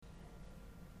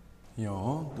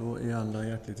Ja, då är alla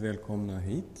hjärtligt välkomna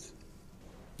hit.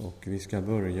 Och vi ska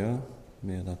börja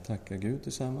med att tacka Gud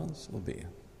tillsammans och be.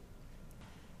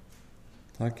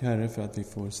 Tack Herre för att vi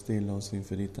får stilla oss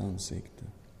inför ditt ansikte.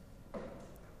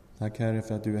 Tack Herre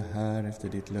för att du är här efter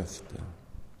ditt löfte.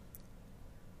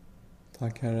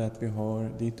 Tack Herre att vi har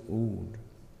ditt ord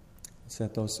att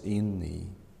sätta oss in i.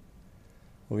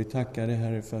 Och vi tackar dig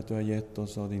Herre för att du har gett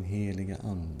oss av din heliga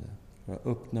ande. För att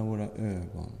öppna våra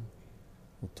ögon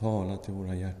och tala till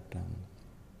våra hjärtan.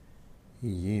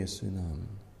 I Jesu namn.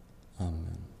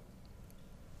 Amen.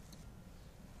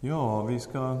 Ja, vi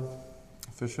ska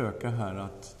försöka här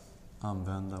att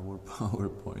använda vår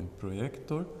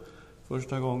PowerPoint-projektor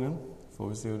första gången. Får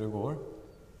vi se hur det går.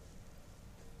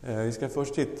 Vi ska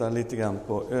först titta lite grann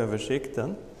på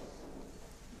översikten.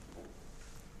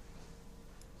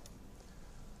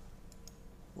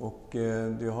 Och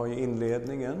du har ju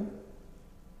inledningen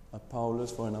att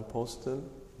Paulus var en apostel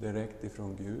direkt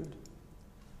ifrån Gud.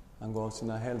 Han gav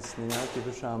sina hälsningar till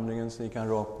församlingen så gick han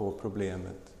rakt på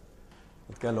problemet.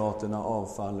 Att galaterna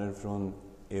avfaller från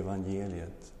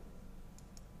evangeliet.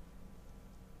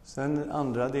 Sen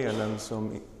andra delen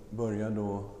som börjar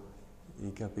då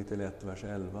i kapitel 1, vers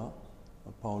 11.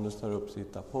 Att Paulus tar upp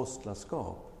sitt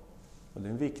apostlaskap. Och det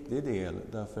är en viktig del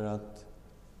därför att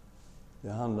det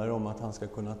handlar om att han ska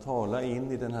kunna tala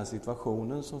in i den här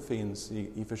situationen som finns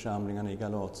i församlingarna i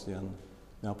Galatien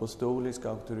med apostolisk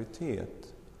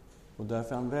auktoritet. Och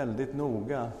därför är han väldigt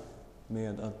noga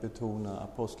med att betona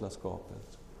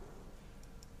apostlaskapet.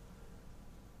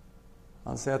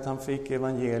 Han säger att han fick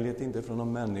evangeliet inte från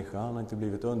någon människa, han har inte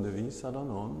blivit undervisad av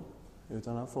någon,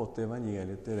 utan han har fått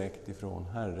evangeliet direkt ifrån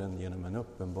Herren genom en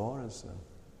uppenbarelse.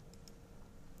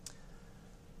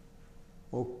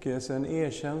 Och sen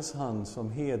erkänns han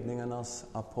som hedningarnas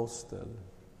apostel.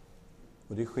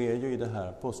 Och det sker ju i det här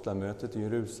apostlamötet i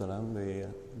Jerusalem. Det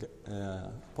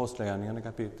är Apostlagärningarna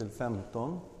kapitel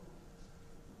 15.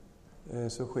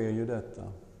 Så sker ju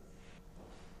detta.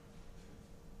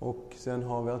 Och sen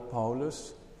har vi att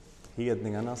Paulus,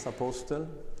 hedningarnas apostel,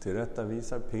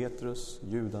 tillrättavisar Petrus,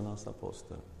 judarnas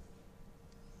apostel.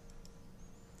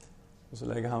 Och så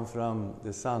lägger han fram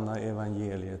det sanna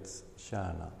evangeliets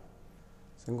kärna.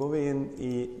 Sen går vi in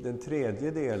i den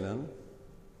tredje delen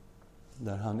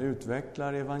där han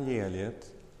utvecklar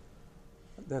evangeliet.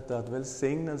 Detta att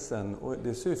välsignelsen, och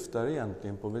det syftar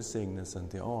egentligen på välsignelsen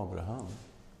till Abraham.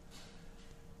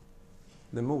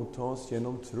 Det mottas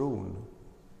genom tron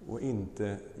och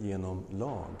inte genom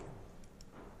lag.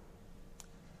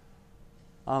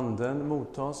 Anden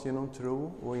mottas genom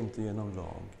tro och inte genom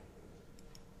lag.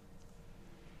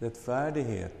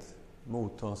 Rättfärdighet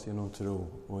mottas genom tro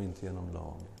och inte genom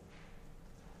lag.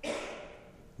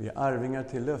 Vi är arvingar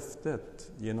till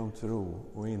löftet genom tro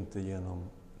och inte genom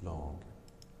lag.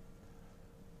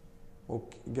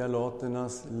 Och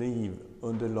galaternas liv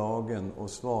under lagen och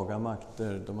svaga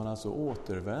makter, de har alltså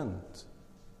återvänt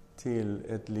till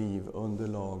ett liv under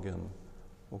lagen.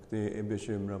 Och det är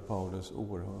bekymrar Paulus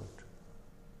oerhört.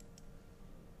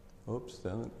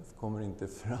 Den kommer inte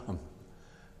fram.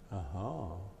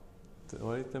 Aha. Det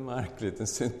var lite märkligt, den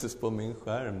syntes på min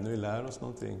skärm. Nu lär oss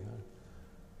någonting här.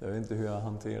 Jag vet inte hur jag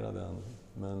hanterar den,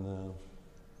 men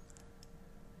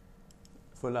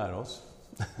får lära oss.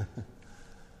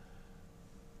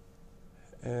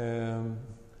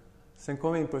 Sen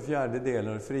kommer vi in på fjärde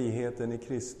delen, friheten i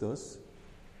Kristus.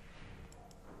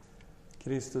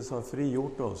 Kristus har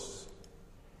frigjort oss.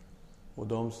 Och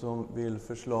de som vill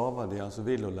förslava, det är alltså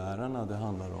villolärarna det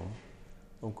handlar om.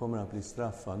 De kommer att bli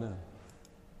straffade.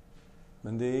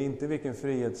 Men det är inte vilken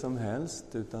frihet som helst,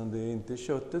 utan det är inte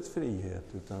köttets frihet,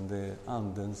 utan det är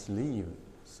andens liv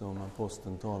som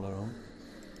aposteln talar om.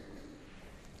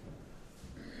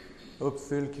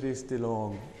 Uppfyll Kristi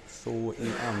lag så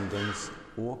i andens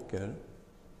åker.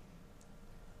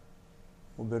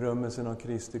 Och berömmelsen av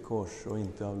Kristi kors och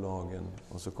inte av lagen.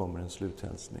 Och så kommer en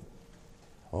sluthälsning.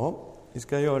 Ja, vi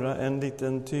ska göra en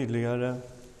liten tydligare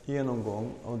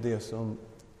genomgång av det som...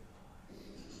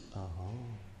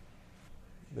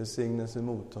 Välsignelse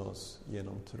mottas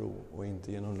genom tro och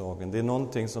inte genom lagen. Det är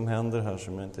någonting som händer här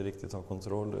som jag inte riktigt har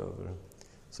kontroll över.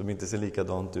 Som inte ser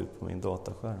likadant ut på min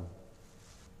dataskärm.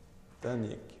 Den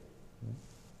gick.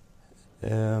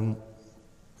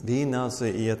 Vi är inne alltså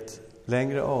i ett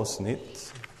längre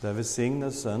avsnitt där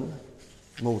välsignelsen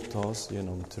mottas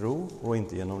genom tro och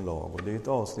inte genom lag. Och det är ett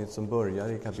avsnitt som börjar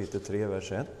i kapitel 3,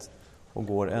 vers 1 och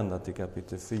går ända till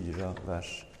kapitel 4,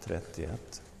 vers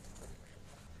 31.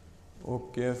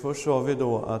 Och först sa vi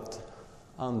då att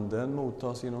anden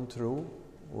mottas genom tro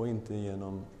och inte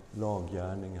genom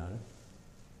laggärningar.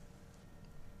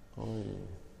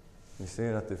 Ni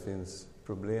ser att det finns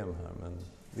problem här, men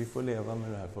vi får leva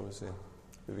med det här, får vi se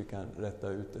hur vi kan rätta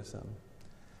ut det sen.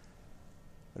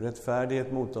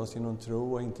 Rättfärdighet mot oss genom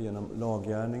tro och inte genom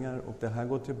laggärningar. Och det här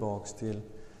går tillbaks till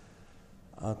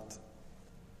att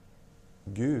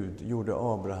Gud gjorde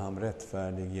Abraham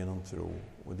rättfärdig genom tro.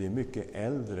 Och det är mycket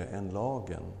äldre än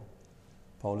lagen.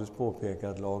 Paulus påpekar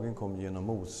att lagen kom genom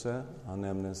Mose. Han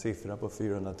nämner en siffra på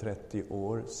 430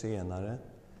 år senare.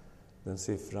 Den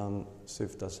siffran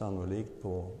syftar sannolikt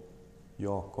på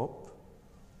Jakob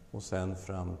och sen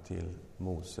fram till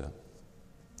Mose.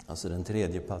 Alltså den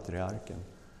tredje patriarken.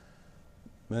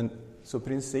 Men så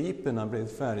principerna blev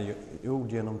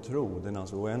färdiggjord genom tro. Den är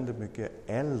alltså oändligt mycket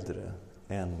äldre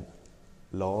än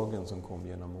lagen som kom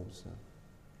genom Mose.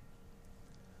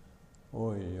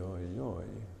 Oj, oj, oj.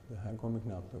 Det här kommer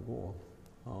knappt att gå.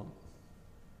 Ja.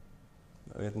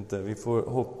 Jag vet inte, vi får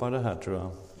hoppa det här tror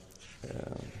jag.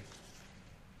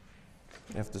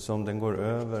 Eftersom den går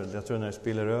över, jag tror när det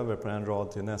spiller över på en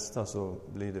rad till nästa så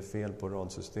blir det fel på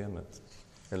radsystemet.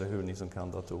 Eller hur, ni som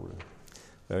kan datorer.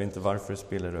 Jag vet inte varför det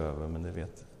spiller över, men det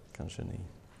vet kanske ni.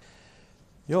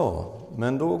 Ja,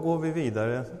 men då går vi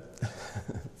vidare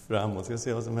framåt. Ska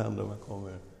se vad som händer om jag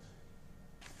kommer. Jag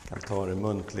kan ta det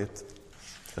muntligt.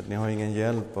 För att ni har ingen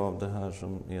hjälp av det här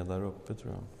som är där uppe,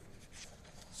 tror jag.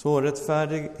 Så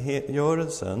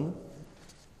rättfärdiggörelsen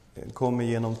kommer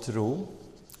genom tro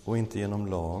och inte genom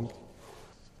lag.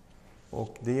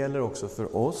 Och det gäller också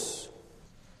för oss.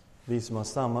 Vi som har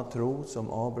samma tro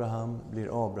som Abraham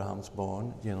blir Abrahams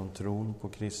barn genom tron på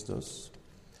Kristus.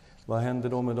 Vad händer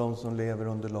då med de som lever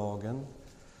under lagen?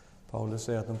 Paulus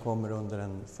säger att de kommer under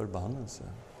en förbannelse.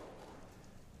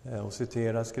 Och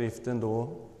citerar skriften då: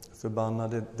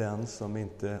 förbannade den som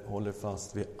inte håller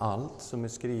fast vid allt som är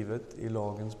skrivet i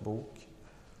lagens bok.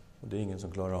 Och det är ingen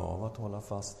som klarar av att hålla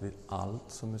fast vid allt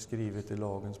som är skrivet i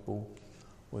lagens bok.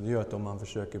 Och det gör att om man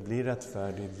försöker bli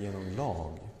rättfärdig genom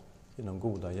lag, genom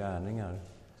goda gärningar,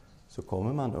 så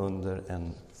kommer man under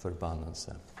en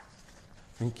förbannelse.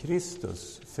 Men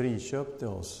Kristus friköpte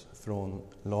oss från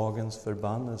lagens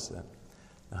förbannelse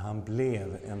när han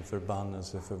blev en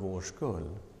förbannelse för vår skull.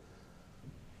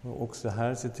 Och också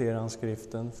här citerar han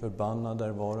skriften: förbannad är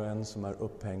var och en som är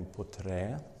upphängd på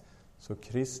trä. Så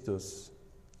Kristus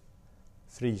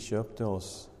friköpte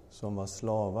oss som var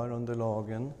slavar under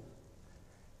lagen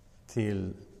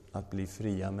till att bli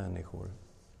fria människor.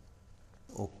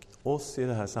 Och oss i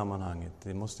det här sammanhanget,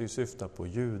 det måste ju syfta på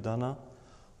judarna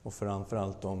och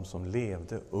framförallt de som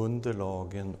levde under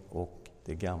lagen och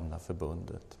det gamla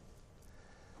förbundet.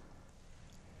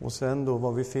 Och sen då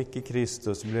vad vi fick i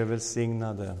Kristus blev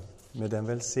välsignade med den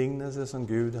välsignelse som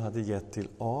Gud hade gett till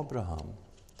Abraham.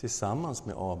 Tillsammans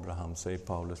med Abraham, säger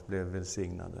Paulus, blev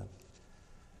välsignade.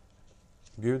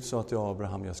 Gud sa till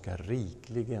Abraham: jag ska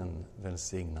rikligen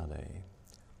välsigna dig.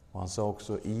 Och han sa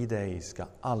också: i dig ska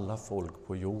alla folk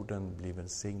på jorden bli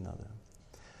välsignade.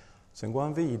 Sen går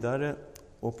han vidare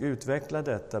och utvecklar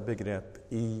detta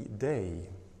begrepp i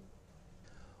dig.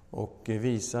 Och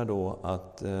visar då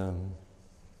att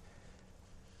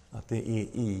det är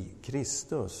i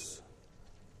Kristus,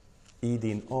 i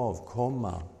din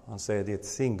avkomma. Han säger det är ett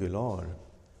singular.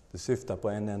 Det syftar på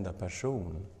en enda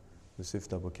person. Det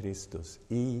syftar på Kristus.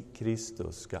 I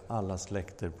Kristus ska alla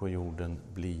släkter på jorden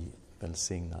bli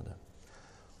välsignade.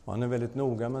 Och han är väldigt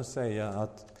noga med att säga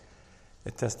att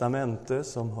ett testamente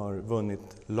som har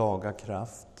vunnit laga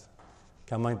kraft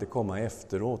kan man inte komma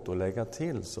efteråt och lägga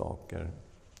till saker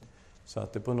så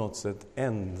att det på något sätt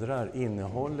ändrar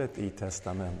innehållet i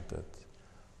testamentet.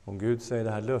 Om Gud säger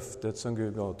det här löftet som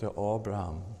Gud gav till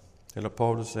Abraham, eller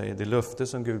Paulus säger det löfte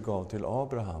som Gud gav till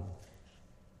Abraham,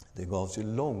 det gavs ju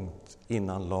långt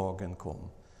innan lagen kom.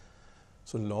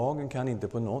 Så lagen kan inte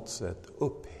på något sätt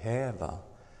upphäva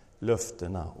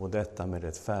löftena och detta med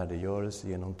rättfärdiggörelse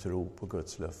genom tro på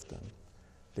Guds löften.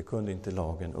 Det kunde inte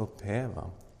lagen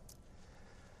upphäva.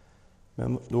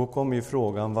 Men då kommer ju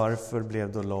frågan: varför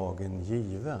blev då lagen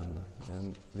given?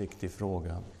 En viktig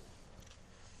fråga.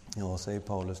 Ja, säger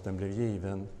Paulus, den blev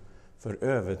given för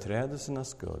överträdelsernas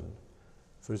skull,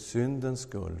 för syndens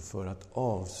skull, för att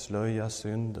avslöja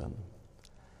synden.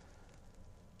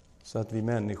 Så att vi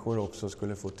människor också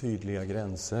skulle få tydliga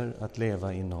gränser att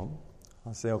leva inom.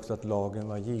 Han säger också att lagen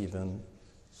var given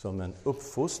som en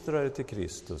uppfostrare till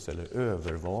Kristus eller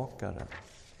övervakare.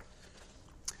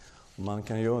 Och man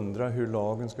kan ju undra hur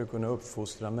lagen ska kunna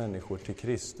uppfostra människor till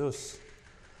Kristus.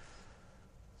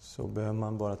 Så behöver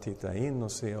man bara titta in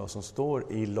och se vad som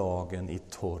står i lagen i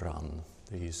Toran.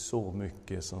 Det är ju så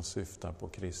mycket som syftar på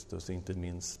Kristus, inte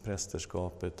minst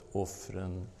prästerskapet,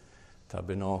 offren,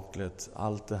 tabernaklet,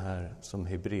 allt det här som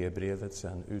Hebreerbrevet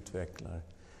sen utvecklar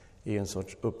är en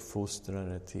sorts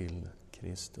uppfostrare till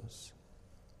Kristus.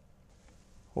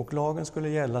 Och lagen skulle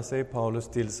gälla, säger Paulus,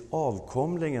 tills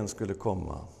avkomlingen skulle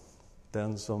komma.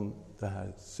 Den som det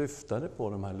här syftade på,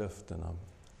 de här löftena.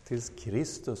 Tills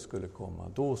Kristus skulle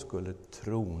komma, då skulle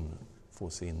tron få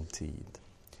sin tid.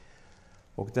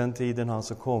 Och den tiden har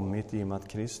alltså kommit i och med att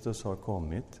Kristus har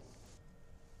kommit.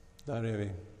 Där är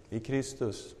vi. I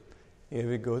Kristus är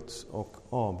vi Guds och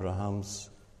Abrahams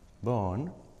barn.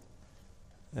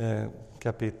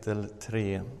 Kapitel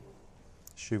 3,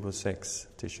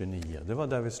 26-29. Det var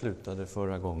där vi slutade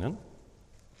förra gången.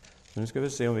 Nu ska vi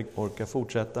se om vi orkar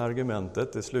fortsätta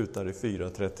argumentet. Det slutar i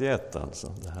 4.31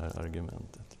 alltså, det här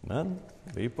argumentet. Men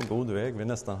vi är på god väg, vi är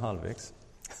nästan halvvägs.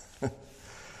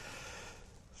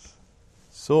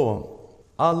 Så,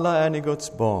 alla är ni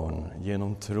Guds barn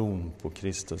genom tron på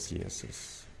Kristus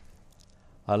Jesus.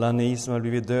 Alla ni som har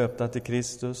blivit döpta till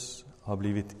Kristus har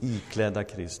blivit iklädda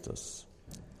Kristus.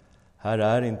 Här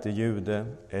är inte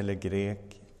jude eller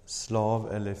grek,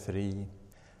 slav eller fri,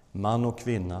 man och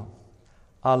kvinna.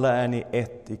 Alla är ni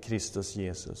ett i Kristus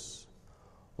Jesus.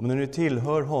 Om ni nu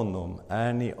tillhör honom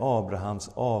är ni Abrahams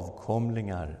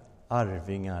avkomlingar,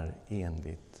 arvingar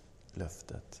enligt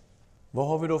löftet. Vad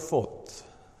har vi då fått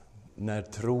när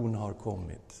tron har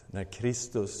kommit? När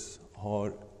Kristus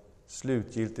har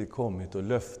slutgiltigt kommit och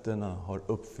löftena har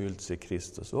uppfyllts i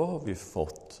Kristus. Vad har vi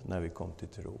fått när vi kom till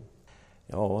tro?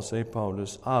 Ja, säger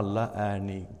Paulus, alla är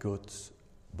ni Guds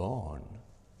barn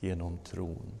genom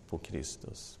tron på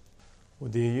Kristus. Och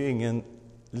det är ju ingen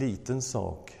liten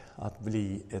sak att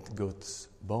bli ett Guds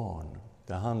barn.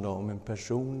 Det handlar om en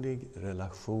personlig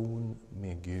relation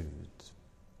med Gud.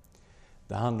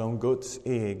 Det handlar om Guds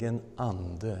egen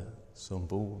ande som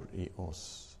bor i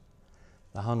oss.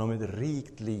 Det handlar om ett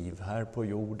rikt liv här på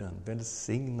jorden,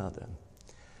 välsignade.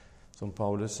 Som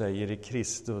Paulus säger, i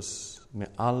Kristus med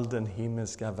all den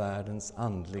himmelska världens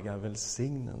andliga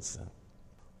välsignelse.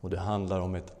 Och det handlar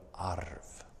om ett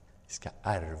arv. Vi ska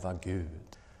ärva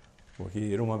Gud. Och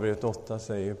i Romarbrevet 8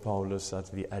 säger Paulus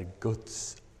att vi är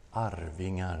Guds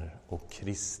arvingar och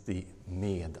Kristi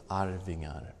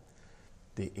medarvingar.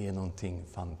 Det är någonting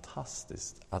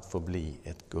fantastiskt att få bli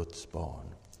ett Guds barn.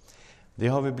 Det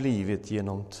har vi blivit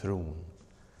genom tron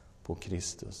på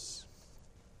Kristus.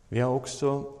 Vi har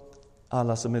också,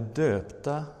 alla som är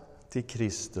döpta till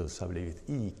Kristus har blivit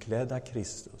iklädda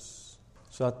Kristus.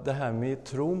 Så att det här med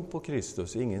tron på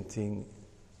Kristus är ingenting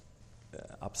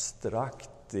abstrakt.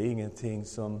 Det är ingenting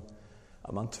som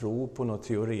man tror på något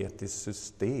teoretiskt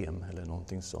system eller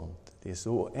någonting sånt. Det är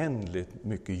så oändligt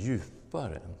mycket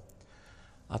djupare.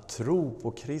 Att tro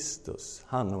på Kristus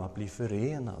handlar om att bli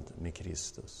förenad med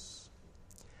Kristus.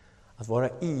 Att vara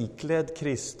iklädd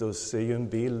Kristus är ju en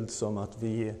bild som att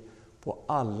vi är på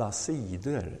alla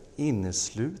sidor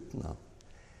inneslutna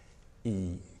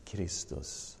i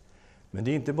Kristus. Men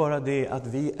det är inte bara det att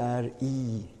vi är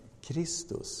i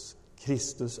Kristus.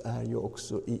 Kristus är ju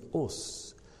också i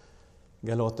oss.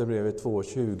 Galaterbrevet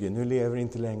 2:20. Nu lever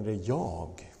inte längre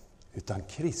jag, utan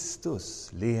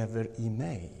Kristus lever i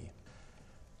mig.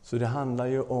 Så det handlar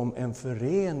ju om en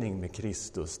förening med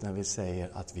Kristus när vi säger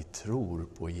att vi tror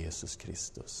på Jesus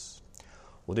Kristus.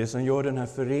 Och det som gör den här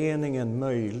föreningen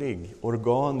möjlig,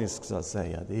 organisk så att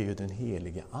säga, det är ju den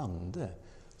helige ande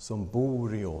som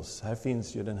bor i oss. Här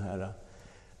finns ju den här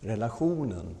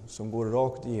relationen som går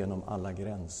rakt igenom alla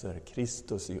gränser.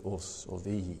 Kristus i oss och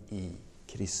vi i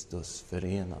Kristus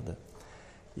förenade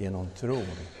genom tron.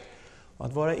 Och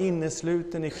att vara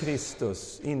innesluten i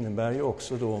Kristus innebär ju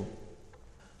också då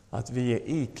att vi är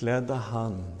iklädda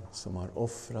han som har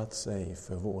offrat sig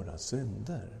för våra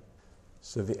synder.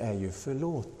 Så vi är ju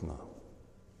förlåtna,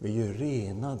 vi är ju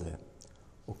renade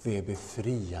och vi är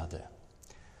befriade.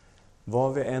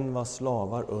 Vad vi än var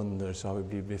slavar under så har vi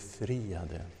blivit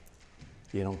befriade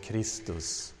genom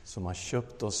Kristus som har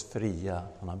köpt oss fria.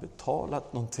 Han har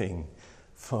betalat någonting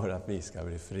för att vi ska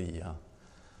bli fria.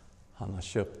 Han har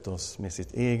köpt oss med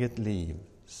sitt eget liv,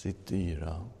 sitt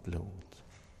dyra blod.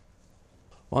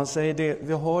 Och han säger det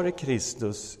vi har i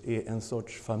Kristus är en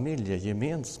sorts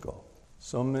familjegemenskap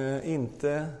som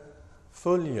inte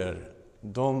följer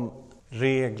de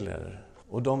regler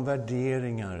och de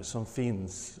värderingar som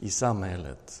finns i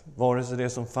samhället. Vare sig det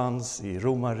som fanns i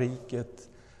Romarriket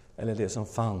eller det som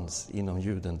fanns inom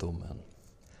judendomen.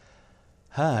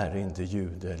 Här är inte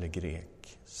jude eller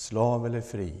grek, slav eller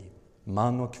fri,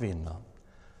 man och kvinna.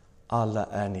 Alla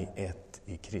är ni ett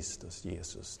i Kristus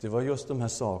Jesus. Det var just de här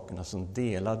sakerna som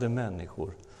delade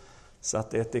människor,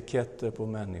 satte etiketter på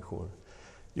människor,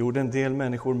 gjorde en del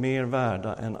människor mer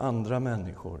värda än andra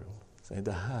människor. Så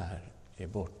det här är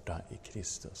borta i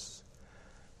Kristus.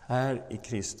 Här i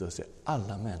Kristus är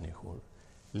alla människor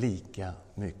lika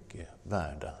mycket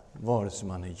värda, vare sig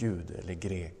man är jude eller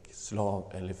grek,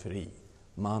 slav eller fri,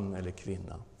 man eller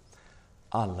kvinna.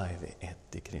 Alla är vi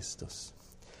ett i Kristus.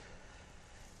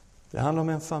 Det handlar om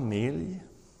en familj,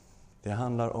 det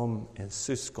handlar om en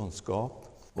syskonskap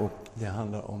och det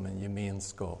handlar om en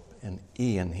gemenskap, en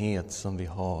enhet som vi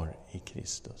har i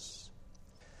Kristus.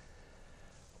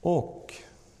 Och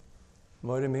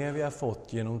vad är det mer vi har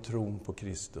fått genom tron på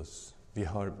Kristus? Vi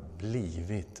har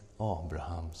blivit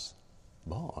Abrahams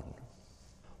barn.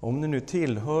 Om ni nu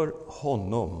tillhör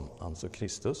honom, alltså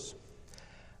Kristus,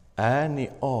 är ni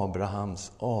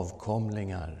Abrahams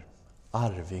avkomlingar,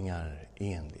 arvingar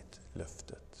enligt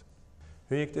löftet.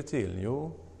 Hur gick det till?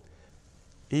 Jo,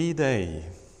 i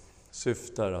dig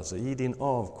syftar, alltså i din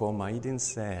avkomma, i din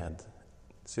säd,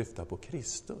 syftar på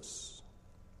Kristus.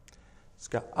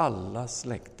 Ska alla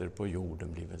släkter på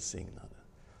jorden bli välsignade.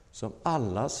 Som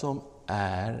alla som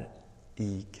är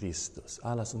i Kristus,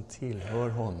 alla som tillhör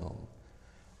honom,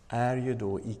 är ju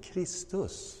då i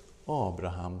Kristus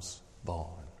Abrahams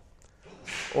barn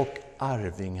och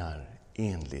arvingar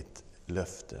enligt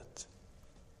löftet.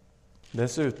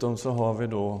 Dessutom så har vi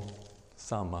då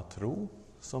samma tro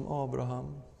som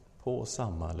Abraham på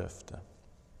samma löfte.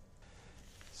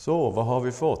 Så vad har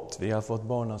vi fått? Vi har fått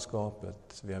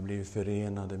barnaskapet, vi har blivit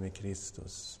förenade med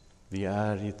Kristus. Vi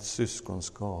är i ett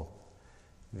syskonskap,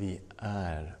 vi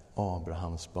är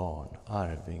Abrahams barn,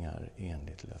 arvingar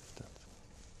enligt löftet.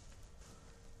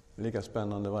 Lika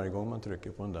spännande varje gång man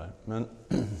trycker på den där. Men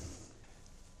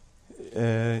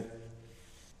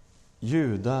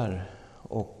judar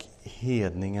och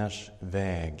hedningars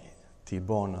väg till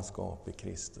barnaskap i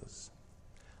Kristus.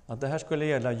 Att det här skulle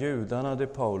gälla judarna, det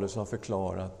Paulus har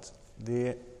förklarat,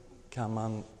 det kan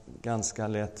man ganska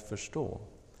lätt förstå.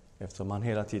 Eftersom man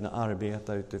hela tiden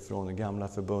arbetar utifrån det gamla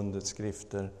förbundets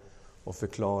skrifter och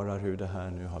förklarar hur det här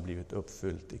nu har blivit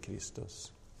uppfyllt i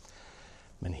Kristus.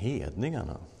 Men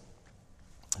hedningarna,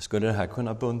 skulle det här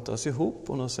kunna buntas ihop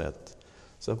på något sätt?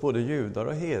 Så att både judar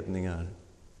och hedningar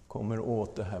kommer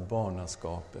åt det här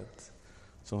barnaskapet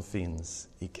som finns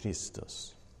i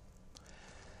Kristus.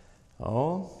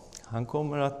 Ja, han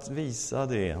kommer att visa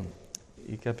det.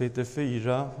 I kapitel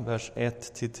 4, vers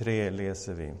 1-3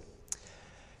 läser vi.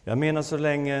 Jag menar, så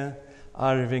länge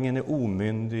arvingen är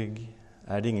omyndig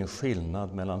är det ingen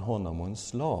skillnad mellan honom och en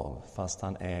slav, fast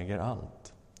han äger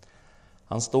allt.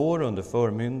 Han står under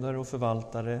förmyndare och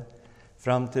förvaltare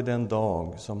fram till den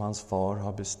dag som hans far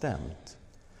har bestämt.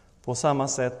 På samma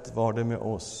sätt var det med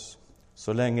oss.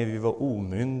 Så länge vi var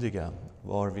omyndiga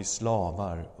var vi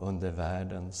slavar under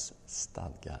världens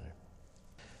stadgar.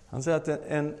 Han säger att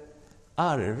en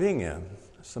arvinge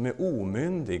som är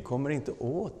omyndig kommer inte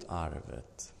åt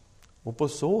arvet. Och på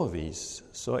så vis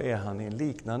så är han i en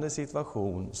liknande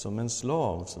situation som en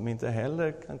slav som inte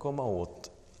heller kan komma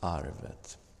åt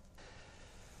arvet.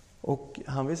 Och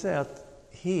han vill säga att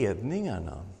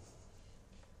hedningarna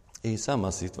är i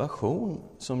samma situation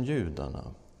som judarna.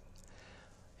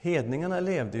 Hedningarna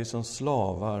levde ju som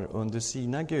slavar under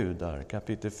sina gudar,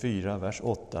 kapitel 4, vers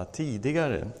 8.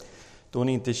 Tidigare, då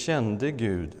ni inte kände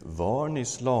Gud, var ni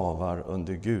slavar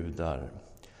under gudar,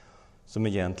 som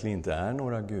egentligen inte är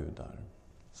några gudar.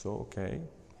 Så okej.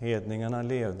 Hedningarna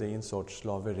levde i en sorts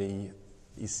slaveri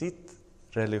i sitt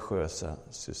religiösa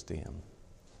system.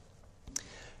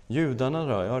 Judarna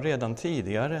då? Ja, redan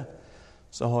tidigare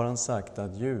så har han sagt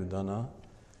att judarna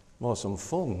var som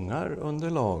fångar under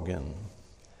lagen.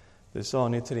 Det sa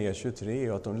han i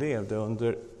 3:23, att de levde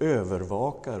under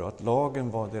övervakare och att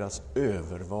lagen var deras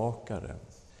övervakare.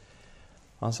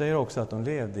 Han säger också att de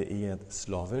levde i ett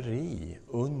slaveri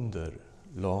under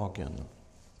lagen.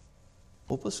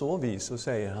 Och på så vis så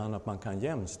säger han att man kan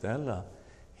jämställa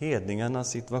hedningarnas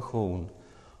situation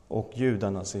och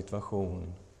judarnas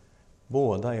situation.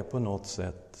 Båda är på något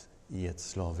sätt i ett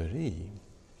slaveri.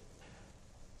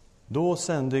 Då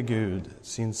sände Gud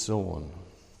sin son.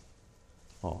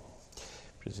 Ja,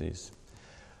 precis.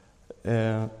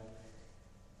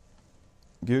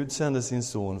 Gud sände sin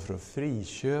son för att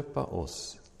friköpa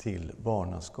oss till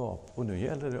barnaskap. Och nu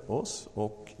gäller det oss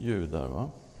och judar,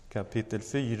 va? Kapitel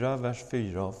 4, vers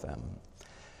 4 och 5.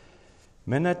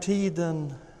 Men när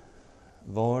tiden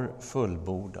var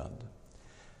fullbordad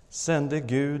sände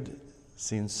Gud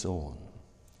sin son,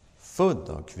 född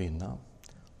av kvinna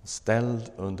och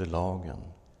ställd under lagen,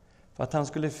 för att han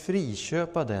skulle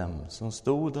friköpa dem som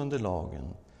stod under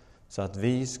lagen, så att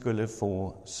vi skulle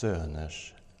få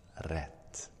söners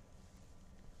rätt.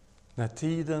 När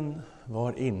tiden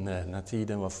var inne, när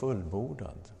tiden var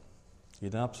fullbordad, i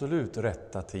den absolut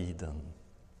rätta tiden,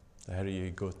 det här är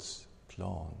ju Guds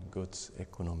plan, Guds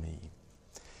ekonomi,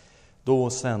 då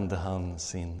sände han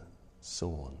sin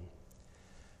son.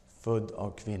 Född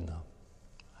av kvinna.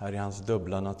 Här är hans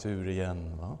dubbla natur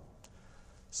igen, va?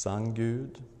 Sann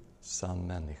Gud, sann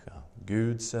människa.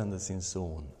 Gud sände sin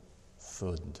son,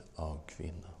 född av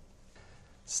kvinna.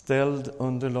 Ställd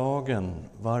under lagen.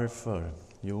 Varför?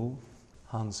 Jo,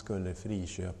 han skulle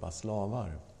friköpa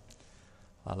slavar.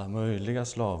 Alla möjliga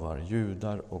slavar,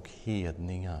 judar och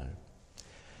hedningar.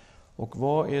 Och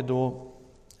vad är då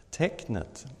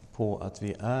tecknet på att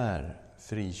vi är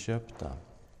friköpta?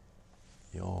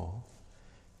 Ja,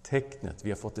 tecknet, vi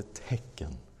har fått ett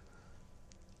tecken.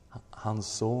 Hans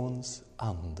sons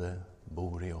ande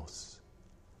bor i oss.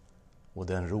 Och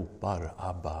den ropar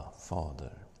Abba,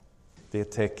 Fader. Det är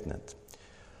tecknet.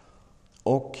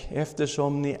 Och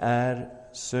eftersom ni är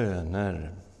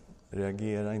söner,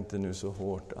 reagera inte nu så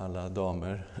hårt alla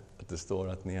damer att det står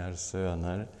att ni är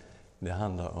söner. Det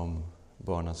handlar om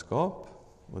barnaskap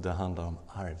och det handlar om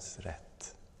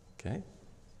arvsrätt. Okej?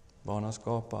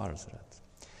 Barnaskap och arvsrätt.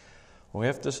 Och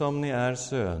eftersom ni är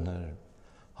söner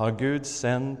har Gud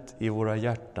sänt i våra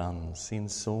hjärtan sin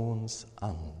sons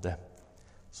ande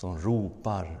som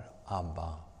ropar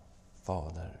Abba,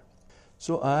 Fader.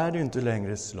 Så är du inte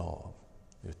längre slav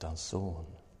utan son.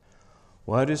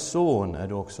 Och är du son är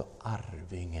du också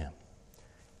arvinge,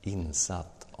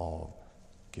 insatt av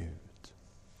Gud.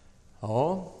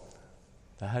 Ja,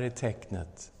 det här är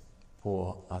tecknet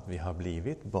på att vi har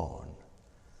blivit barn.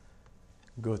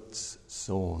 Guds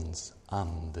sons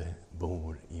ande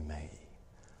bor i mig.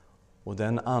 Och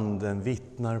den anden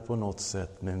vittnar på något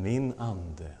sätt med min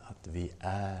ande att vi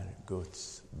är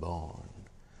Guds barn.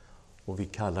 Och vi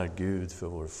kallar Gud för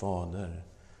vår fader.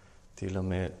 Till och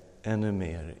med ännu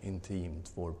mer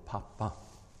intimt vår pappa.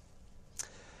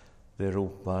 Det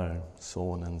ropar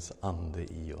sonens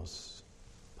ande i oss,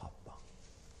 pappa.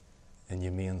 En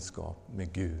gemenskap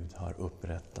med Gud har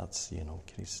upprättats genom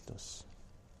Kristus.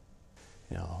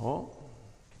 Jaha.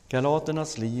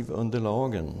 Galaternas liv under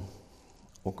lagen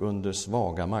och under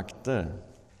svaga makter.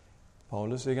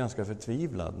 Paulus är ganska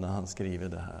förtvivlad när han skriver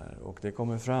det här. Och det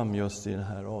kommer fram just i det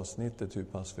här avsnittet hur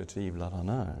pass förtvivlad han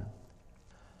är.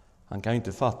 Han kan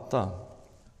inte fatta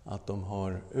att de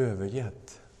har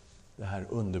övergett det här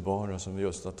underbara som vi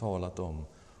just har talat om.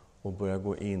 Och börjar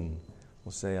gå in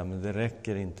och säga, men det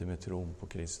räcker inte med tron på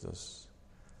Kristus.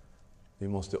 Vi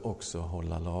måste också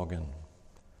hålla lagen.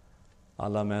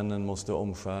 Alla männen måste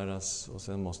omskäras och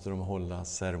sen måste de hålla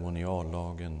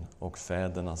ceremoniallagen och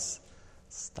fädernas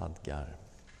stadgar.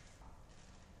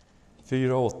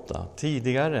 4:8.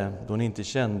 Tidigare, då ni inte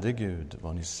kände Gud,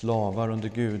 var ni slavar under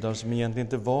gudar som egentligen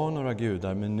inte var några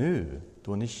gudar. Men nu,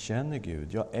 då ni känner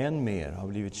Gud, ja än mer har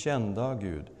blivit kända av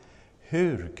Gud.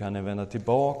 Hur kan ni vända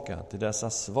tillbaka till dessa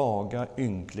svaga,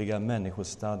 ynkliga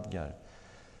människostadgar?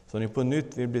 Så ni på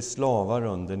nytt vill bli slavar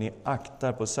under, ni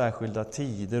aktar på särskilda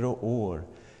tider och år.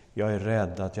 Jag är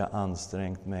rädd att jag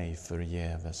ansträngt mig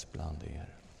förgäves bland er.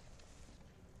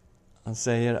 Han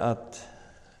säger att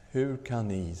hur kan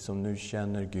ni som nu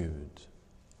känner Gud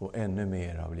och ännu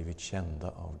mer har blivit kända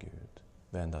av Gud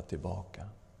vända tillbaka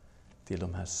till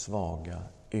de här svaga,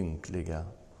 ynkliga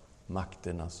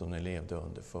makterna som ni levde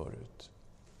under förut?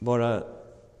 Bara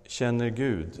känner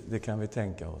Gud, det kan vi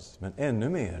tänka oss. Men ännu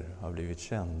mer har blivit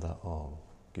kända av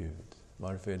Gud.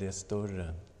 Varför är det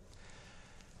större?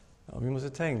 Ja, vi måste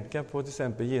tänka på till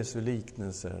exempel Jesu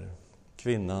liknelser.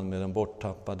 Kvinnan med de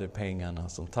borttappade pengarna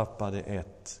som tappade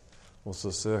ett. Och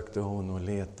så sökte hon och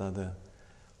letade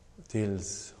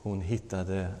tills hon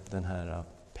hittade den här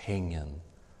pengen.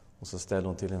 Och så ställde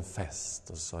hon till en fest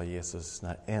och sa Jesus,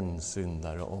 när en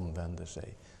syndare omvänder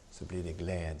sig så blir det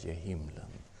glädje i himlen.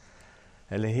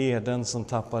 Eller herden som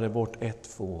tappade bort ett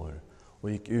får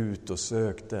och gick ut och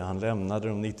sökte. Han lämnade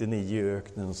de 99 i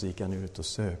öknen och så gick han ut och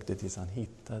sökte tills han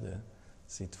hittade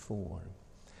sitt får.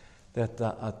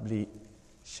 Detta att bli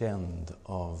känd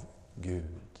av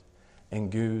Gud. En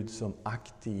Gud som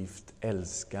aktivt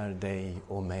älskar dig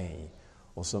och mig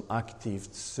och som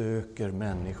aktivt söker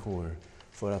människor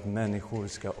för att människor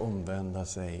ska omvända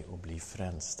sig och bli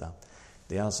frälsta.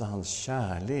 Det är alltså hans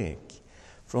kärlek.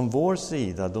 Från vår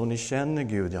sida, då ni känner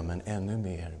Gud, ja men ännu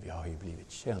mer, vi har ju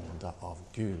blivit kända av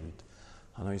Gud.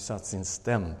 Han har ju satt sin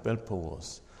stämpel på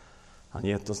oss. Han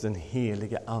gett oss den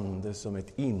helige ande som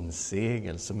ett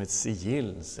insegel, som ett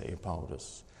sigill, säger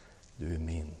Paulus. Du är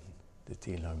min, du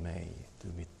tillhör mig, du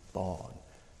är mitt barn.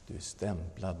 Du är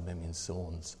stämplad med min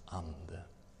sons ande.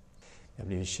 Jag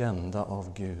blir kända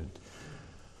av Gud.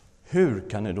 Hur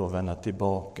kan ni då vända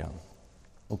tillbaka?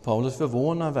 Och Paulus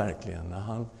förvånar verkligen när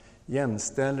han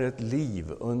jämställer ett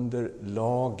liv under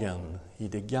lagen i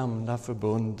det gamla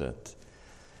förbundet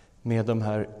med de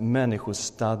här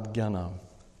människostadgarna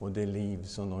och det liv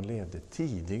som de levde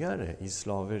tidigare i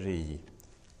slaveri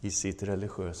i sitt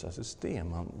religiösa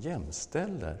system. Han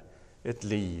jämställer ett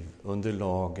liv under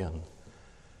lagen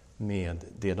med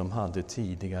det de hade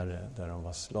tidigare där de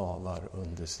var slavar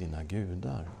under sina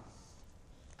gudar.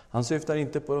 Han syftar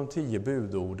inte på de 10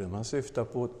 budorden, han syftar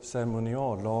på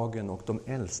ceremoniallagen och de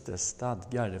äldstes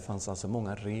stadgar. Det fanns alltså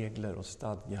många regler och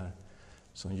stadgar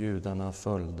som judarna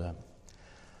följde.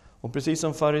 Och precis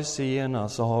som fariseerna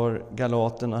så har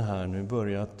galaterna här nu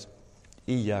börjat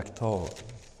iaktta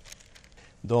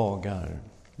dagar,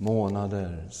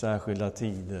 månader, särskilda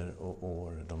tider och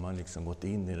år. De har liksom gått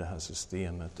in i det här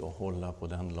systemet och hålla på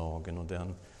den lagen och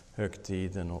den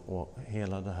högtiden och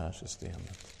hela det här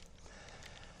systemet.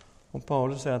 Och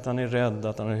Paulus säger att han är rädd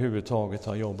att han överhuvudtaget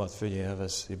har jobbat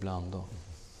förgäves ibland dem.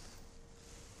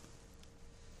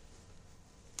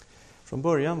 Från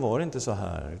början var det inte så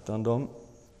här, utan de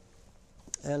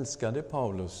älskade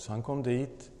Paulus. Han kom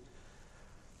dit,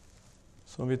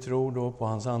 som vi tror då, på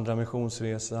hans andra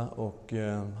missionsresa, och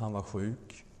han var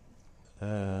sjuk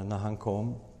när han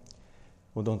kom.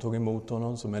 Och de tog emot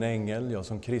honom som en ängel, ja,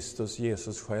 som Kristus,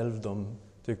 Jesus själv. De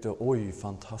tyckte, oj,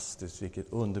 fantastiskt,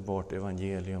 vilket underbart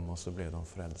evangelium, och så blev de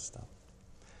frälsta.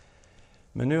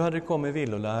 Men nu hade det kommit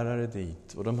villolärare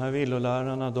dit, och de här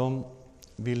villolärarna, de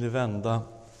ville vända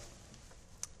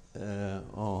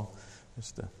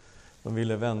de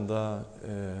ville vända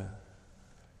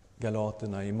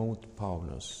galaterna emot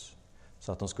Paulus,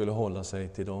 så att de skulle hålla sig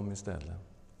till dem istället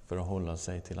för att hålla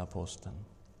sig till aposteln.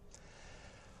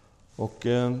 Och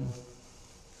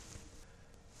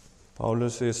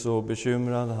Paulus är så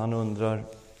bekymrad, han undrar,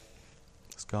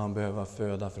 ska han behöva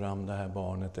föda fram det här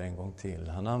barnet en gång till?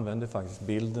 Han använder faktiskt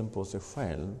bilden på sig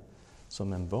själv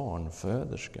som en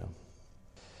barnföderska,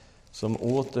 som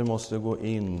åter måste gå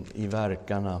in i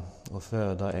verkarna och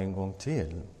föda en gång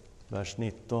till. Vers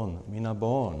 19. Mina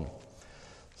barn,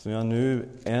 som jag nu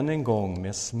än en gång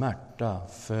med smärta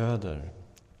föder,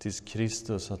 tills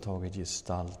Kristus har tagit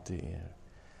gestalt i er.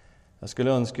 Jag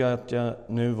skulle önska att jag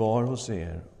nu var hos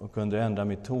er och kunde ändra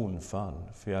mitt tonfall,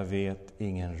 för jag vet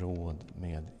ingen råd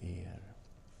med er.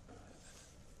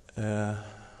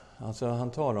 Alltså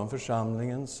han talar om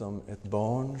församlingen som ett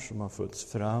barn som har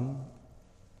fötts fram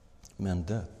men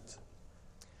dött.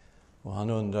 Och han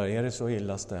undrar, är det så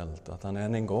illa ställt att han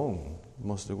än en gång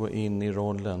måste gå in i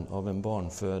rollen av en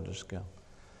barnföderska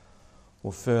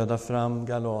och föda fram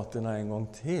galaterna en gång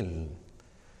till,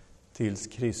 tills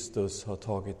Kristus har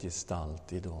tagit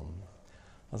gestalt i dem.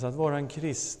 Alltså att vara en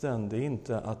kristen, det är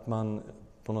inte att man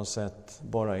på något sätt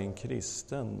bara är en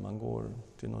kristen. Man går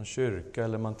till någon kyrka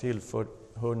eller man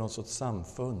hör något sorts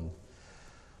samfund.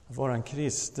 Att vara en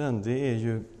kristen, det är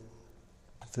ju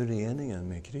föreningen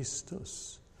med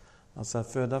Kristus. Alltså att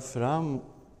föda fram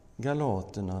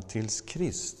galaterna tills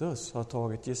Kristus har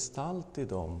tagit gestalt i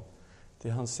dem. Det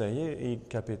han säger i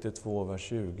kapitel 2, vers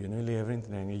 20. Nu lever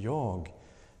inte längre jag,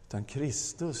 utan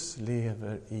Kristus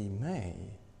lever i mig.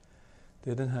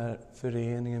 Det är den här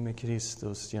föreningen med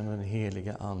Kristus genom den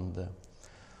heliga ande.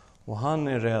 Och han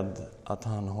är rädd att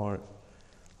han har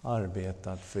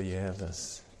arbetat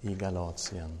förgäves i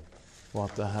Galatien. Och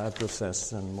att den här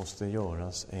processen måste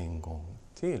göras en gång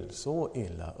till. Så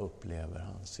illa upplever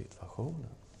han situationen.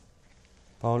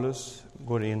 Paulus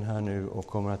går in här nu och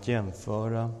kommer att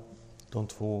jämföra de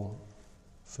 2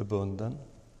 förbunden.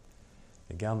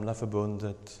 Det gamla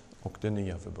förbundet och det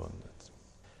nya förbundet.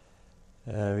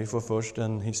 Vi får först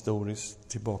en historisk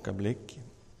tillbakablick.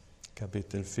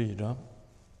 Kapitel 4,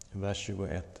 vers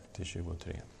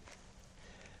 21-23.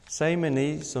 Säg mig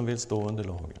ni som vill stå under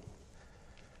lagen.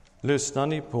 Lyssnar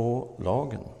ni på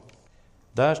lagen?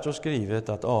 Där står skrivet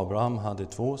att Abraham hade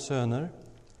 2 söner,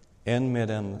 en med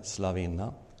en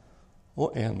slavinna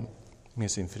och en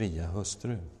med sin fria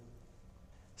hustru.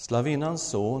 Slavinnans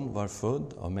son var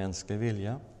född av mänsklig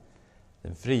vilja,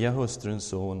 den fria hustruns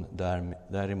son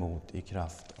däremot i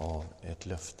kraft av ett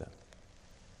löfte.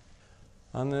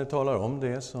 Han talar om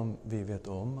det som vi vet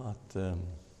om, att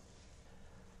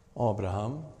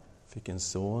Abraham fick en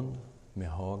son med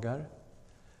Hagar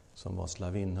som var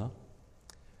slavinna,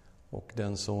 och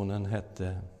den sonen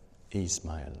hette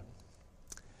Ismael.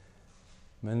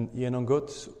 Men genom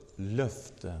Guds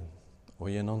löfte och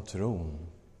genom tron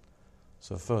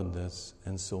så föddes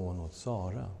en son åt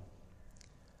Sara,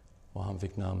 och han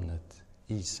fick namnet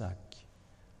Isak.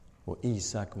 Och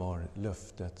Isak var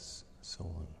löftets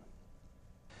son.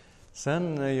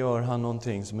 Sen gör han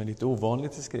någonting som är lite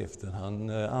ovanligt i skriften. Han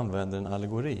använder en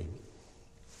allegori.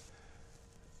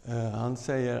 Han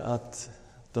säger att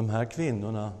de här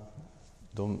kvinnorna,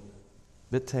 de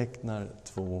betecknar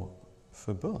 2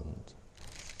 förbund.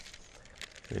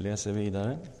 Vi läser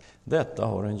vidare. Detta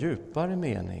har en djupare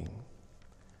mening.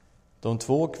 De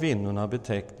 2 kvinnorna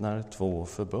betecknar 2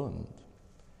 förbund.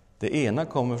 Det ena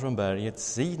kommer från berget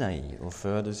Sinai och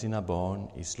föder sina barn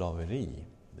i slaveri.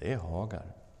 Det är Hagar.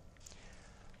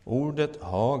 Ordet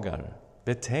Hagar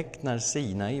betecknar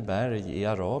Sinai berg i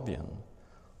Arabien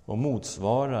och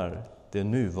motsvarar det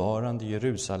nuvarande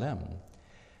Jerusalem,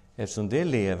 eftersom det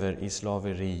lever i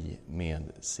slaveri med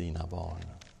sina barn.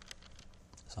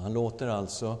 Så han låter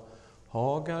alltså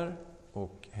Hagar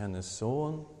och hennes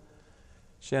son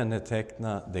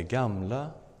känneteckna det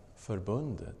gamla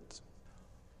förbundet.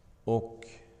 Och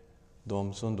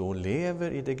de som då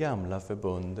lever i det gamla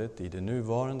förbundet, i det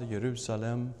nuvarande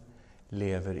Jerusalem,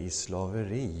 lever i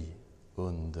slaveri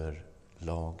under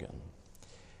lagen.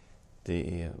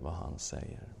 Det är vad han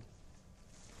säger.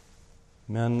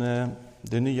 Men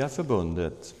det nya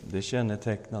förbundet, det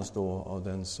kännetecknas då av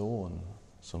den son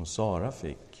som Sara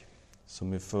fick,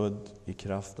 som är född i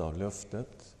kraft av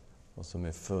löftet och som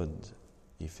är född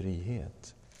i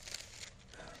frihet.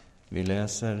 Vi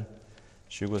läser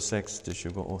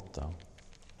 26-28.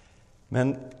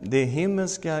 Men det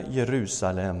himmelska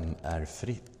Jerusalem är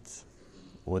fritt,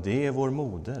 och det är vår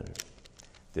moder.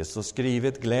 Det står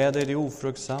skrivet: gläder dig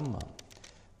ofruktsamma,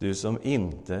 du som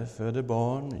inte föder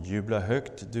barn, jubla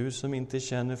högt, du som inte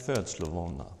känner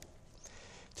födslovånda.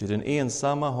 Ty den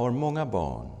ensamma har många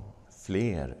barn,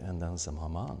 fler än den som har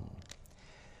man.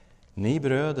 Ni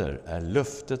bröder är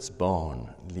löftets barn,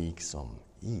 liksom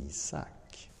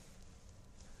Isak.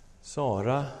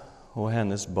 Sara och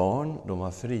hennes barn, de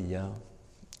var fria,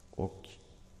 och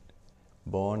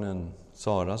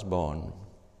Saras barn,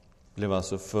 blev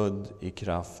alltså född i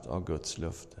kraft av Guds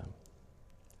löfte.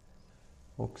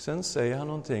 Och sen säger han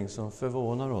någonting som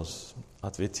förvånar oss,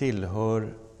 att vi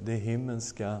tillhör det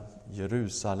himmelska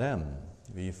Jerusalem.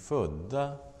 Vi är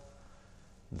födda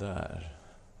där.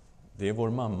 Det är vår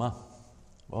mamma.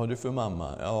 Vad har du för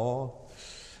mamma? Ja,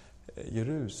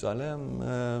 Jerusalem,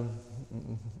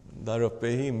 där uppe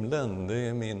i himlen, det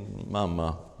är min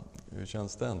mamma. Hur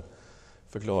känns den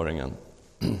förklaringen?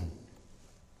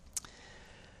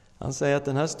 Han säger att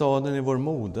den här staden är vår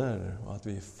moder och att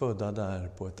vi är födda där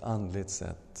på ett andligt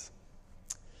sätt.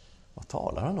 Vad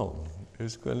talar han om? Hur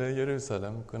skulle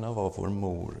Jerusalem kunna vara vår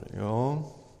mor? Ja,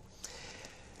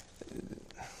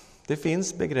 det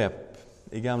finns begrepp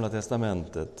i Gamla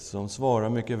testamentet som svarar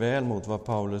mycket väl mot vad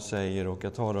Paulus säger, och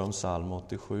jag talar om psalm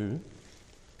 87.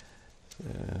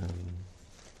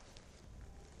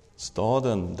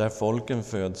 Staden där folken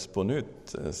föds på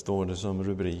nytt, står det som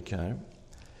rubrik här.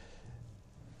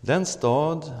 Den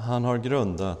stad han har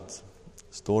grundat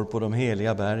står på de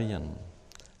heliga bergen.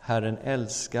 Herren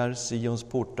älskar Sions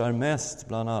portar mest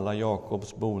bland alla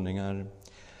Jakobs boningar.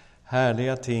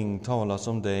 Härliga ting talas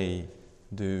om dig,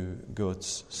 du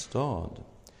Guds stad.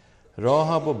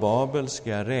 Rahab och Babel ska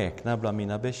jag räkna bland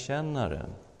mina bekännare.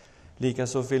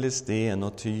 Likaså Filisten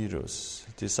och Tyrus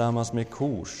tillsammans med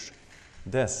Kors.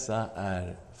 Dessa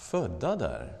är födda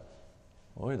där.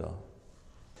 Oj då.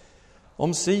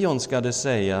 Om Sion ska det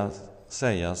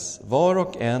sägas, var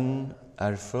och en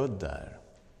är född där.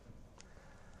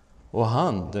 Och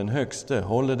han, den högste,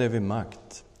 håller det vid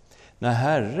makt. När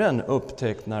Herren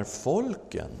upptecknar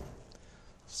folken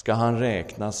ska han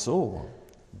räkna så: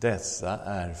 dessa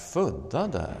är födda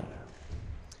där.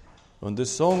 Under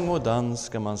sång och dans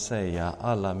ska man säga: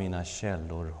 alla mina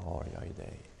källor har jag i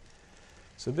dig.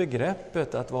 Så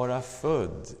begreppet att vara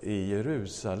född i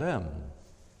Jerusalem,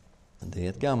 det är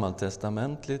ett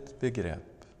gammaltestamentligt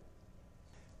begrepp.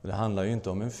 Det handlar ju inte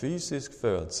om en fysisk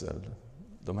födsel.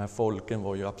 De här folken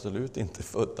var ju absolut inte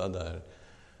födda där.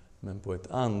 Men på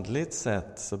ett andligt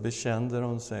sätt så bekände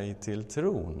de sig till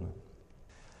tron.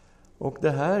 Och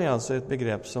det här är alltså ett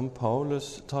begrepp som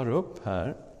Paulus tar upp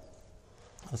här.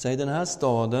 Han säger: den här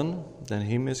staden, den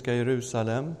himmelska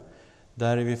Jerusalem,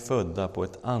 där är vi födda på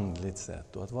ett andligt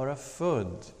sätt. Och att vara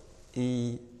född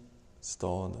i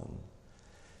staden,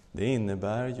 det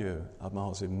innebär ju att man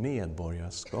har sitt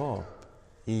medborgarskap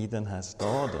i den här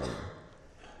staden.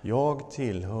 Jag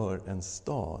tillhör en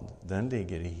stad, den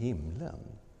ligger i himlen.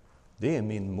 Det är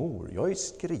min mor, jag är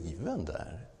skriven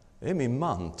där. Det är min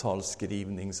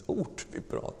mantalsskrivningsort vi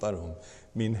pratar om,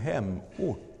 min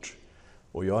hemort.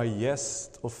 Och jag är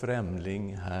gäst och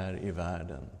främling här i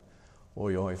världen.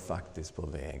 Och jag är faktiskt på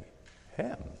väg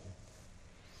hem.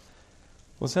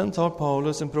 Och sen tar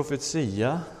Paulus en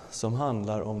profetia som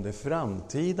handlar om det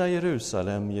framtida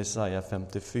Jerusalem. Jesaja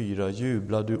 54.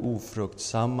 Jubla du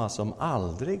ofruktsamma som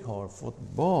aldrig har fått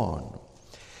barn.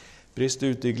 Brist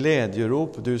ut i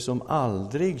glädjerop, du som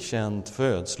aldrig känt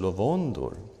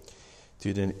födslovåndor.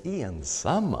 Ty den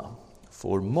ensamma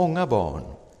får många barn,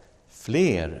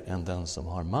 fler än den som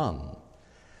har man.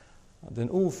 Den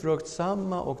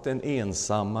ofruktsamma och den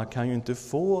ensamma kan ju inte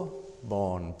få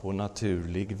barn på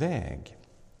naturlig väg.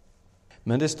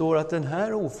 Men det står att den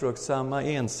här ofruktsamma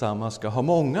ensamma ska ha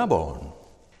många barn,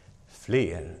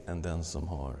 fler än den som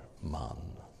har man.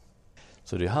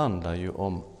 Så det handlar ju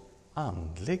om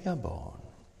andliga barn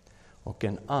och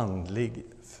en andlig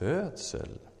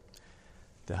födsel.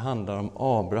 Det handlar om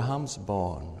Abrahams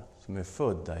barn som är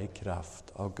födda i kraft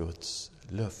av Guds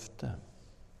löfte.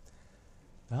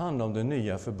 Det handlar om det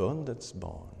nya förbundets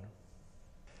barn.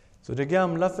 Så det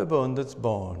gamla förbundets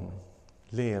barn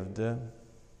levde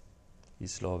i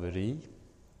slaveri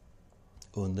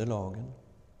under lagen.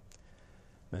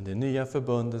 Men det nya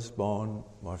förbundets barn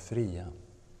var fria.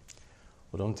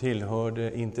 Och de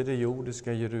tillhörde inte det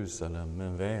jordiska Jerusalem,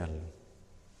 men väl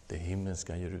det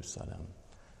himmelska Jerusalem.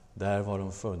 Där var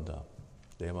de födda.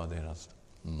 Det var deras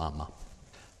mamma.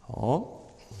 Ja,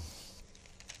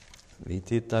 vi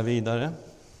tittar vidare.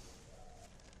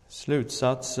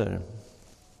 Slutsatser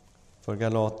för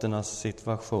galaternas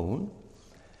situation.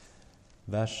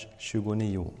 Vers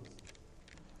 29.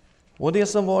 Och det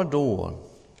som var då,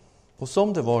 och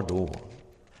som det var då,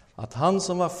 att han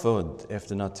som var född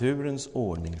efter naturens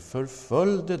ordning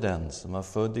förföljde den som var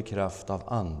född i kraft av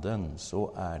anden,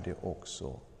 så är det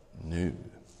också nu.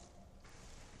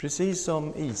 Precis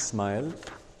som Ismael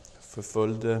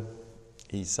förföljde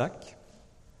Isak,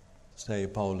 säger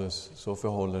Paulus, så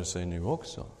förhåller sig nu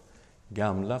också.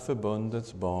 Gamla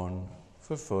förbundets barn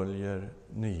förföljer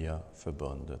nya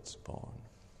förbundets barn.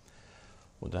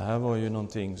 Och det här var ju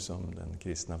någonting som den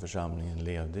kristna församlingen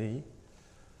levde i.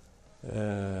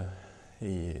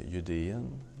 I Judeen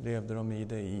levde de i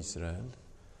det, i Israel.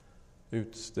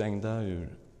 Utstängda ur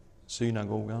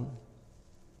synagogan.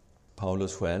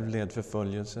 Paulus själv led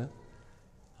förföljelse.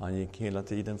 Han gick hela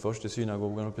tiden först till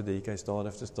synagogan och predikade i stad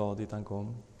efter stad dit han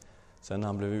kom. Sen när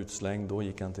han blev utslängd, då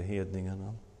gick han till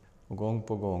hedningarna. Och gång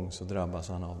på gång så drabbas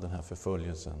han av den här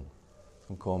förföljelsen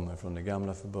som kommer från det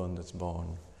gamla förbundets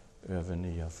barn över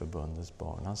nya förbundets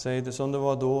barn. Han säger det som det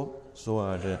var då, så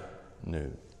är det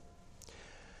nu.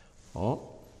 Ja.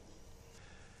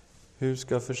 Hur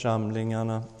ska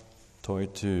församlingarna ta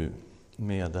itu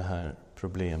med det här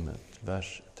problemet?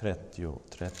 Vers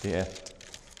 30-31.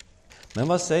 Men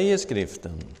vad säger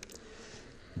skriften?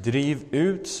 Driv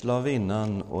ut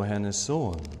slavinnan och hennes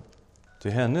son. Ty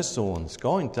hennes son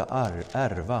ska inte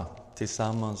ärva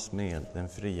tillsammans med den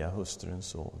fria hustruns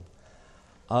son.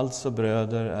 Alltså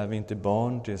bröder, är vi inte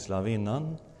barn till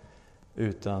slavinnan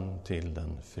utan till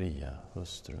den fria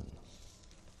hustrun.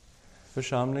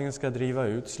 Församlingen ska driva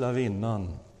ut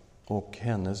slavinnan och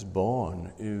hennes barn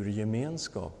ur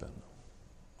gemenskapen.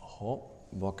 Jaha,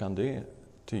 vad kan det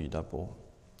tyda på?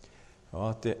 Ja,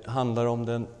 att det handlar om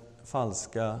den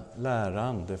falska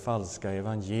läran, det falska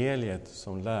evangeliet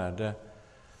som lärde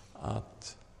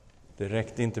att det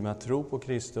räckte inte med att tro på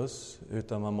Kristus,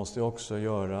 utan man måste också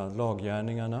göra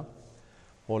laggärningarna,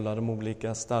 hålla de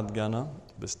olika stadgarna,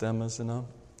 bestämmelserna,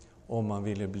 om man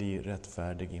ville bli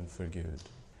rättfärdig inför Gud.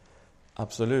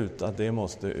 Absolut att det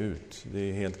måste ut, det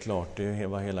är helt klart, det är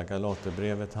vad hela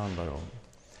Galaterbrevet handlar om.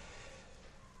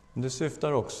 Det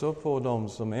syftar också på de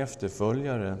som är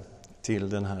efterföljare till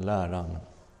den här läran.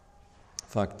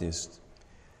 Faktiskt,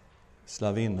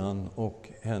 slavinnan och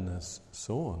hennes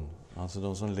son. Alltså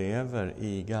de som lever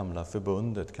i gamla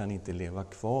förbundet kan inte leva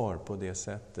kvar på det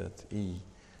sättet i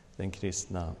den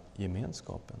kristna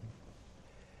gemenskapen.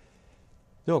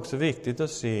 Det är också viktigt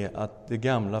att se att det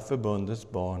gamla förbundets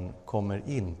barn kommer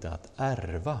inte att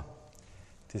ärva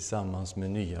tillsammans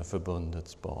med nya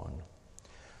förbundets barn.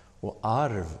 Och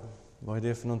arv, vad är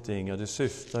det för någonting? Ja, det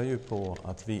syftar ju på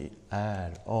att vi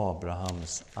är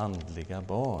Abrahams andliga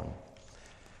barn.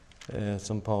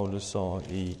 Som Paulus sa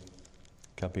i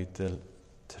kapitel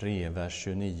 3, vers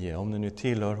 29. Om ni nu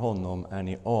tillhör honom är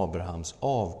ni Abrahams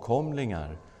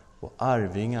avkomlingar och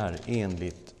arvingar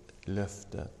enligt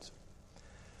löftet.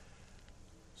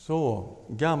 Så,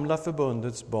 gamla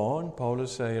förbundets barn,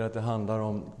 Paulus säger att det handlar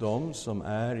om de som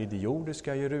är i det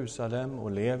jordiska Jerusalem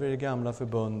och lever i det gamla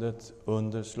förbundet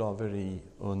under slaveri,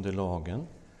 under lagen.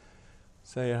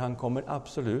 Säger han kommer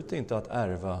absolut inte att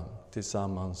ärva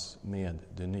tillsammans med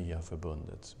det nya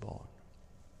förbundets barn.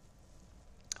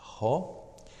 Ja,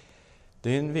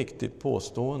 det är en viktigt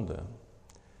påstående.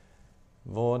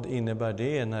 Vad innebär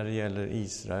det när det gäller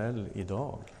Israel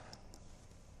idag?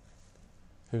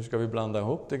 Hur ska vi blanda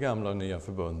ihop det gamla och nya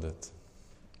förbundet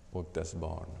och dess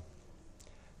barn?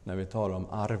 När vi talar om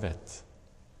arvet.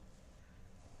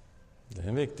 Det är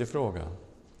en viktig fråga.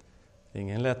 Det är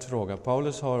ingen lätt fråga.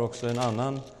 Paulus har också en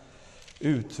annan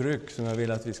uttryck som jag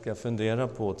vill att vi ska fundera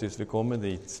på tills vi kommer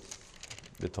dit.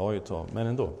 Det tar ju ett tag, men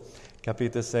ändå.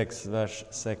 Kapitel 6, vers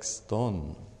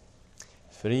 16.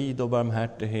 Frid och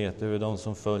barmhärtighet över de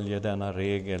som följer denna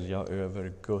regel, ja,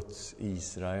 över Guds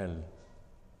Israel.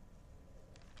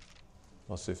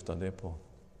 Vad syftar det på?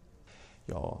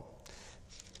 Ja,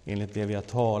 enligt det vi har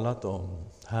talat om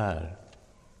här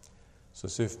så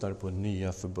syftar det på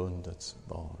nya förbundets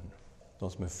barn.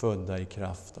 De som är födda i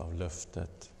kraft av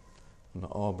löftet. De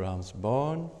är Abrahams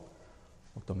barn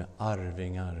och de är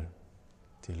arvingar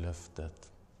till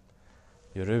löftet.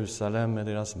 Jerusalem är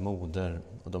deras moder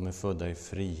och de är födda i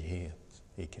frihet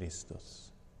i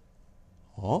Kristus.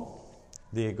 Ja,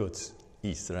 det är Guds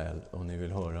Israel om ni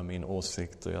vill höra min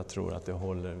åsikt, och jag tror att det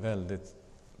håller väldigt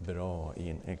bra i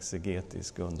en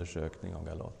exegetisk undersökning av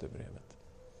Galaterbrevet.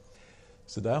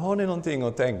 Så där har ni någonting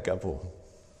att tänka på.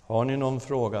 Har ni någon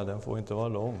fråga, den får inte vara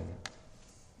lång.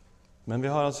 Men vi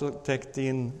har alltså täckt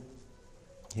in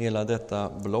hela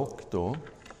detta block då.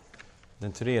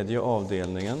 Den tredje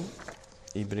avdelningen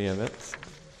i brevet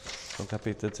från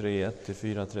kapitel 3:1 till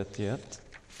 4:31.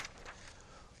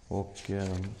 Och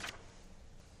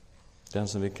den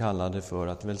som vi kallade för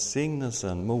att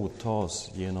välsignelsen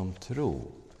mottas genom tro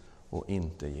och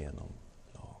inte genom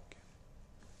lag.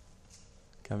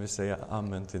 Kan vi säga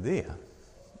amen till det?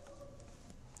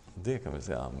 Det kan vi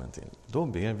säga amen till. Då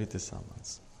ber vi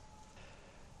tillsammans.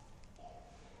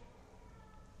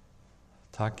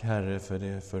 Tack Herre för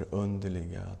det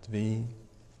förunderliga att vi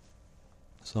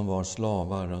som var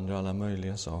slavar under alla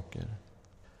möjliga saker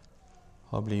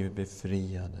har blivit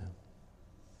befriade,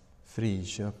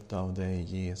 friköpta av dig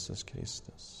Jesus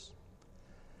Kristus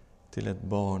till ett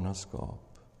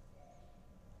barnaskap.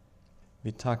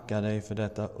 Vi tackar dig för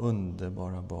detta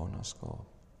underbara barnaskap,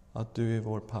 att du är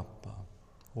vår pappa,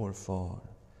 vår far.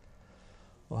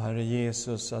 Och Herre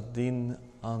Jesus, att din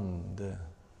ande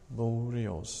bor i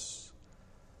oss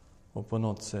och på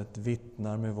något sätt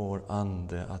vittnar med vår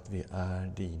ande att vi är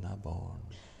dina barn.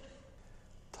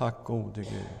 Tack gode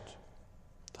Gud.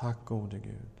 Tack gode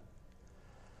Gud.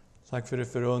 Tack för det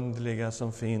förunderliga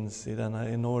som finns i denna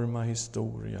enorma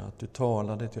historia. Att du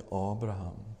talade till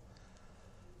Abraham.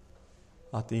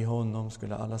 Att i honom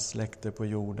skulle alla släkter på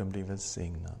jorden bli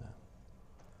välsignade.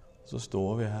 Så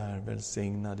står vi här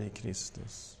välsignade i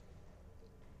Kristus.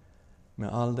 Med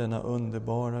all denna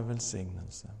underbara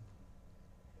välsignelse.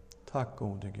 Tack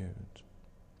gode Gud.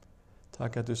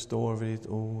 Tack att du står vid ditt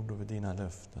ord och vid dina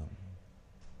löften.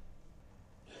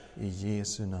 I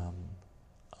Jesu namn.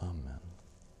 Amen.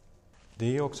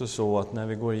 Det är också så att när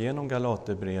vi går igenom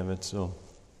Galaterbrevet så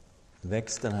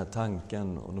väcks den här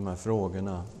tanken och de här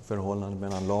frågorna, förhållandet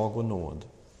mellan lag och nåd,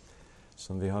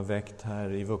 som vi har väckt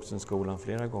här i vuxenskolan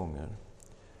flera gånger.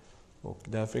 Och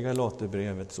därför är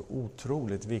Galaterbrevet så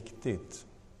otroligt viktigt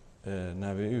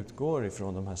när vi utgår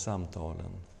ifrån de här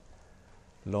samtalen.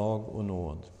 Lag och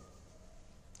nåd.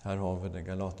 Här har vi det,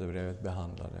 Galaterbrevet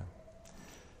behandlade.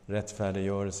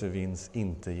 Rättfärdiggörelse vinns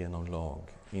inte genom lag,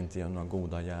 inte genom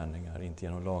goda gärningar, inte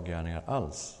genom laggärningar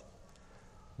alls,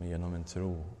 men genom en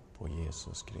tro på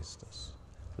Jesus Kristus.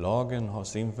 Lagen har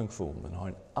sin funktion, men har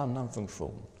en annan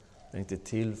funktion. Den är inte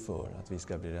till för att vi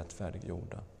ska bli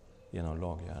rättfärdiggjorda genom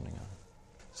laggärningar.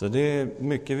 Så det är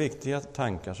mycket viktiga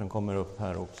tankar som kommer upp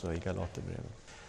här också i Galaterbrevet.